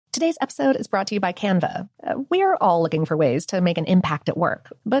Today's episode is brought to you by Canva. We're all looking for ways to make an impact at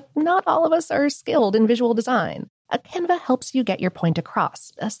work, but not all of us are skilled in visual design. Canva helps you get your point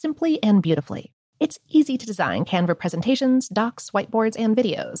across, simply and beautifully. It's easy to design Canva presentations, docs, whiteboards, and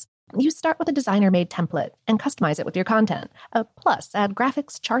videos. You start with a designer-made template and customize it with your content. Plus, add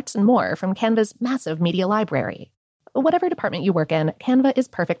graphics, charts, and more from Canva's massive media library. Whatever department you work in, Canva is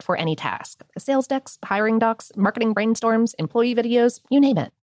perfect for any task. Sales decks, hiring docs, marketing brainstorms, employee videos, you name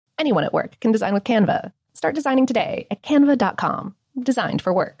it. Anyone at work can design with Canva. Start designing today at canva.com. Designed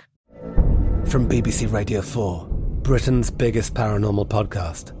for work. From BBC Radio 4, Britain's biggest paranormal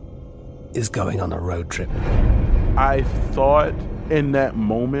podcast is going on a road trip. I thought in that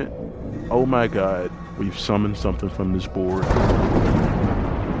moment, oh my God, we've summoned something from this board.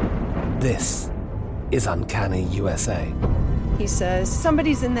 This is Uncanny USA. He says,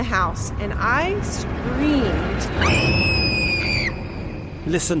 somebody's in the house, and I screamed.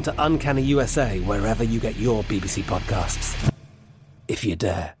 Listen to Uncanny USA wherever you get your BBC podcasts, if you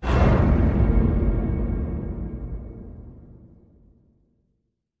dare.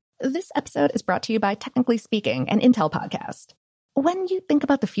 This episode is brought to you by Technically Speaking, an Intel podcast. When you think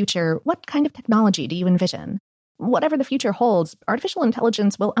about the future, what kind of technology do you envision? Whatever the future holds, artificial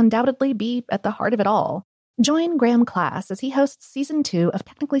intelligence will undoubtedly be at the heart of it all. Join Graham Class as he hosts Season 2 of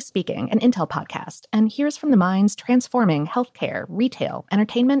Technically Speaking, an Intel podcast, and hears from the minds transforming healthcare, retail,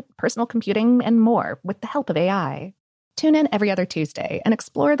 entertainment, personal computing, and more with the help of AI. Tune in every other Tuesday and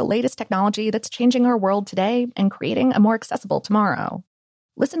explore the latest technology that's changing our world today and creating a more accessible tomorrow.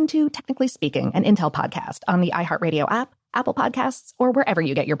 Listen to Technically Speaking, an Intel podcast on the iHeartRadio app, Apple Podcasts, or wherever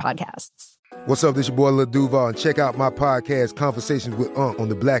you get your podcasts. What's up, this your boy Lil Duval, and check out my podcast, Conversations with Unc, on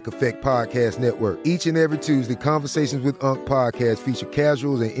the Black Effect Podcast Network. Each and every Tuesday, Conversations with Unc podcast feature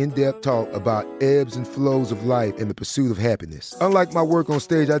casual and in-depth talk about ebbs and flows of life and the pursuit of happiness. Unlike my work on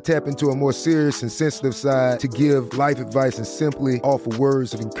stage, I tap into a more serious and sensitive side to give life advice and simply offer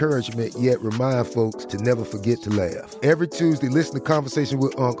words of encouragement, yet remind folks to never forget to laugh. Every Tuesday, listen to Conversations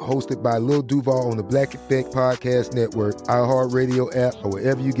with Unc, hosted by Lil Duval on the Black Effect Podcast Network, iHeartRadio app, or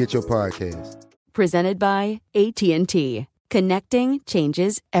wherever you get your podcasts. Presented by AT&T. Connecting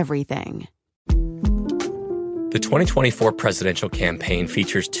changes everything. The 2024 presidential campaign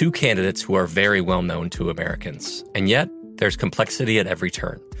features two candidates who are very well known to Americans. And yet, there's complexity at every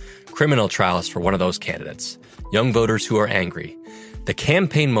turn. Criminal trials for one of those candidates. Young voters who are angry. The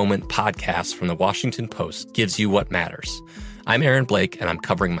Campaign Moment podcast from the Washington Post gives you what matters. I'm Aaron Blake, and I'm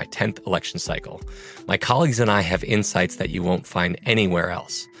covering my 10th election cycle. My colleagues and I have insights that you won't find anywhere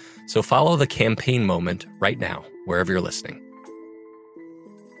else. So follow the Campaign Moment right now, wherever you're listening.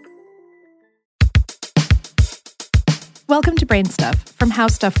 Welcome to Brain Stuff from How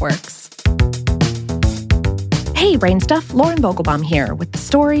Stuff Works. Hey, Brain Stuff, Lauren Vogelbaum here with the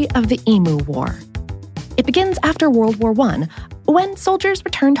story of the Emu War. It begins after World War I. When soldiers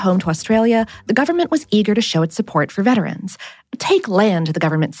returned home to Australia, the government was eager to show its support for veterans. Take land, the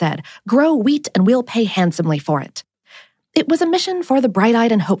government said. Grow wheat and we'll pay handsomely for it. It was a mission for the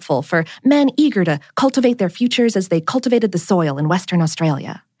bright-eyed and hopeful, for men eager to cultivate their futures as they cultivated the soil in Western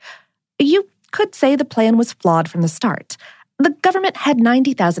Australia. You could say the plan was flawed from the start. The government had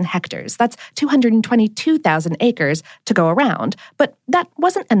 90,000 hectares, that's 222,000 acres, to go around, but that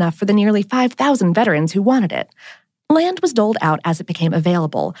wasn't enough for the nearly 5,000 veterans who wanted it. Land was doled out as it became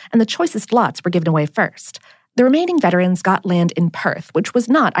available, and the choicest lots were given away first. The remaining veterans got land in Perth, which was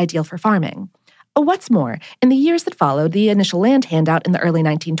not ideal for farming. What's more, in the years that followed the initial land handout in the early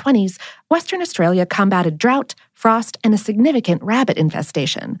 1920s, Western Australia combated drought, frost, and a significant rabbit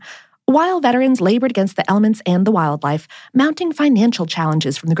infestation. While veterans labored against the elements and the wildlife, mounting financial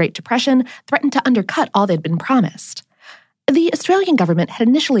challenges from the Great Depression threatened to undercut all they'd been promised. The Australian government had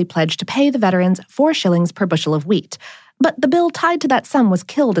initially pledged to pay the veterans 4 shillings per bushel of wheat, but the bill tied to that sum was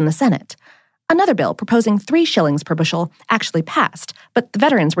killed in the Senate. Another bill proposing 3 shillings per bushel actually passed, but the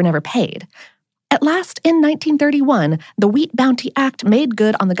veterans were never paid. At last, in 1931, the Wheat Bounty Act made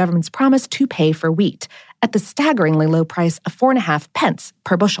good on the government's promise to pay for wheat, at the staggeringly low price of 4.5 pence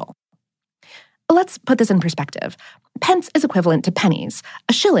per bushel. Let's put this in perspective. Pence is equivalent to pennies.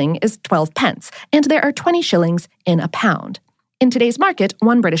 A shilling is 12 pence, and there are 20 shillings in a pound. In today's market,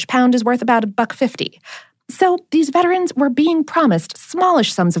 1 British pound is worth about $1.50. So these veterans were being promised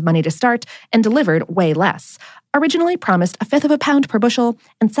smallish sums of money to start and delivered way less. Originally promised 1/5 of a pound per bushel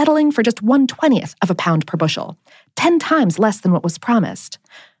and settling for just 1/20th of a pound per bushel, 10 times less than what was promised.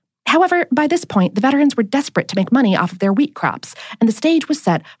 However, by this point, the veterans were desperate to make money off of their wheat crops, and the stage was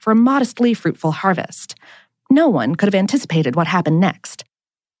set for a modestly fruitful harvest. No one could have anticipated what happened next.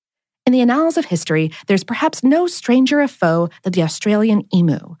 In In the annals of history, there's perhaps no stranger a foe than the Australian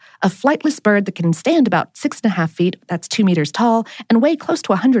emu, a flightless bird that can stand about 6.5 feet, that's 2 meters tall, and weigh close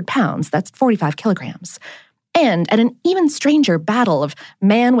to 100 pounds, that's 45 kilograms. And at an even stranger battle of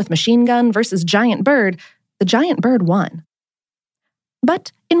man with machine gun versus giant bird, the giant bird won.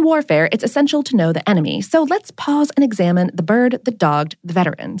 But in warfare, it's essential to know the enemy, so let's pause and examine the bird that dogged the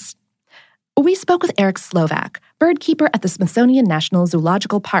veterans. We spoke with Eric Slovak, bird keeper at the Smithsonian National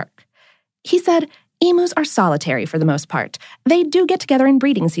Zoological Park. He said, emus are solitary for the most part. They do get together in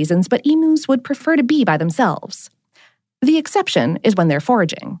breeding seasons, but emus would prefer to be by themselves. The exception is when they're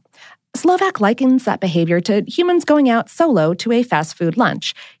foraging. Slovak likens that behavior to humans going out solo to a fast food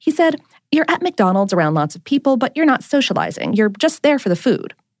lunch. He said, you're at McDonald's around lots of people, but you're not socializing. You're just there for the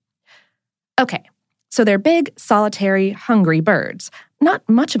food. Okay, so they're big, solitary, hungry birds. Not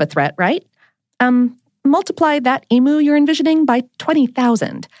much of a threat, right? Multiply that emu you're envisioning by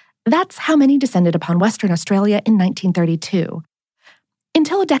 20,000. That's how many descended upon Western Australia in 1932.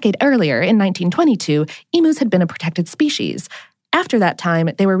 Until a decade earlier, in 1922, emus had been a protected species. After that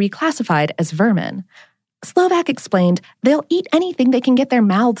time, they were reclassified as vermin. Slovak explained they'll eat anything they can get their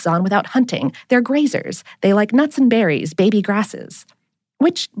mouths on without hunting. They're grazers. They like nuts and berries, baby grasses.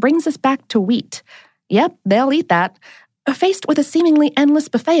 Which brings us back to wheat. Yep, they'll eat that. Faced with a seemingly endless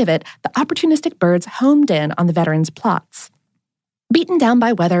buffet of it, the opportunistic birds homed in on the veterans' plots. Beaten down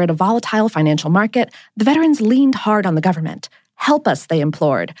by weather at a volatile financial market, the veterans leaned hard on the government. Help us, they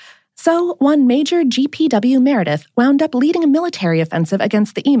implored. So one Major GPW Meredith wound up leading a military offensive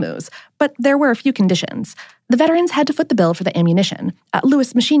against the emus, but there were a few conditions. The veterans had to foot the bill for the ammunition.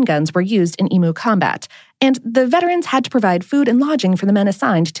 Lewis machine guns were used in emu combat, and the veterans had to provide food and lodging for the men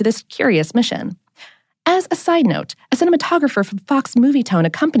assigned to this curious mission. As a side note, a cinematographer from Fox Movietone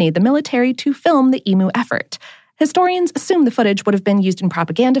accompanied the military to film the emu effort. Historians assume the footage would have been used in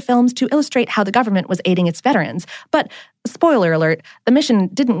propaganda films to illustrate how the government was aiding its veterans, but, spoiler alert, the mission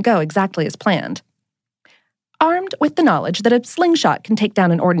didn't go exactly as planned. Armed with the knowledge that a slingshot can take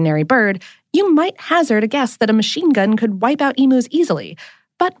down an ordinary bird, you might hazard a guess that a machine gun could wipe out emus easily,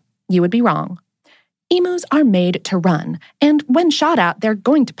 but you would be wrong. Emus are made to run, and when shot at, they're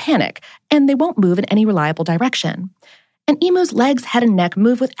going to panic, and they won't move in any reliable direction. An emu's legs, head, and neck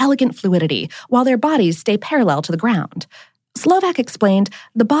move with elegant fluidity, while their bodies stay parallel to the ground. Slovak explained,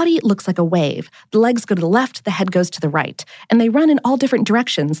 the body looks like a wave. The legs go to the left, the head goes to the right, and they run in all different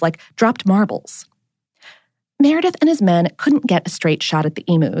directions like dropped marbles. Meredith and his men couldn't get a straight shot at the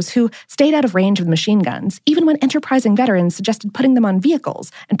emus, who stayed out of range of the machine guns, even when enterprising veterans suggested putting them on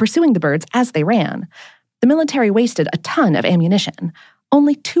vehicles and pursuing the birds as they ran. The military wasted a ton of ammunition.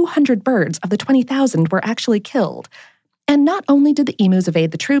 Only 200 birds of the 20,000 were actually killed. And not only did the emus evade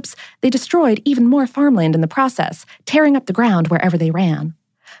the troops, they destroyed even more farmland in the process, tearing up the ground wherever they ran.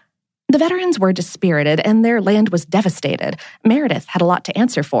 The veterans were dispirited, and their land was devastated. Meredith had a lot to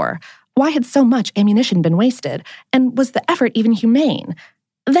answer for. Why had so much ammunition been wasted? And was the effort even humane?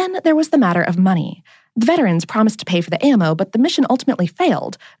 Then there was the matter of money. The veterans promised to pay for the ammo, but the mission ultimately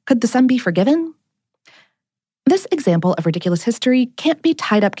failed. Could the sum be forgiven? This example of ridiculous history can't be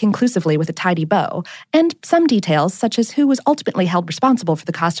tied up conclusively with a tidy bow, and some details, such as who was ultimately held responsible for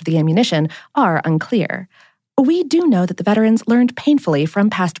the cost of the ammunition, are unclear. We do know that the veterans learned painfully from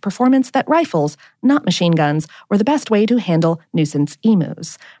past performance that rifles, not machine guns, were the best way to handle nuisance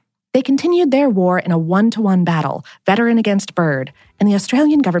emus. They continued their war in a 1-to-1 battle, veteran against bird, and the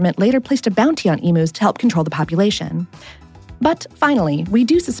Australian government later placed a bounty on emus to help control the population. But finally, we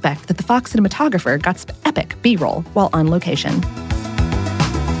do suspect that the Fox cinematographer got some epic B-roll while on location.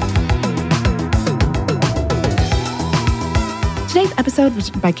 Today's episode was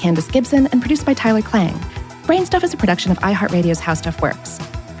written by Candace Gibson and produced by Tyler Klang. Brainstuff is a production of iHeartRadio's How Stuff Works.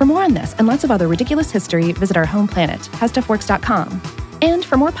 For more on this and lots of other ridiculous history, visit our home planet, howstuffworks.com. And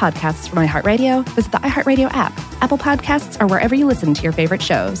for more podcasts from iHeartRadio, visit the iHeartRadio app, Apple Podcasts, or wherever you listen to your favorite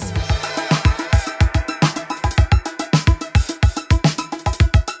shows.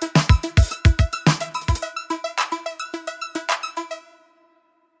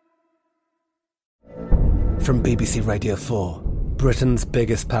 From BBC Radio 4, Britain's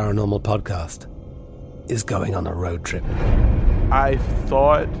biggest paranormal podcast is going on a road trip. I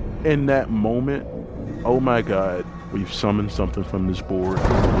thought in that moment, oh my God, we've summoned something from this board.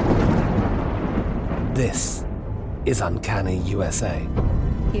 This is Uncanny USA.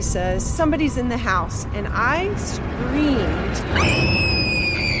 He says, somebody's in the house, and I screamed.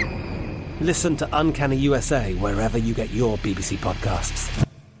 Listen to Uncanny USA wherever you get your BBC podcasts,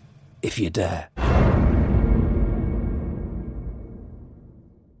 if you dare.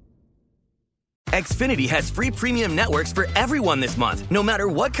 Xfinity has free premium networks for everyone this month, no matter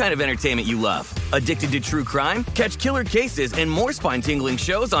what kind of entertainment you love. Addicted to true crime? Catch killer cases and more spine-tingling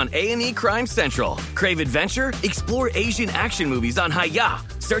shows on A&E Crime Central. Crave adventure? Explore Asian action movies on Hi-YAH.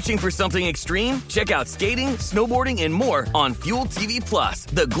 Searching for something extreme? Check out skating, snowboarding, and more on Fuel TV Plus,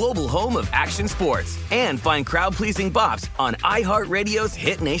 the global home of action sports. And find crowd-pleasing bops on iHeartRadio's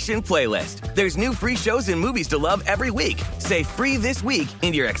Hit Nation playlist. There's new free shows and movies to love every week. Say free this week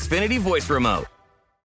in your Xfinity voice remote.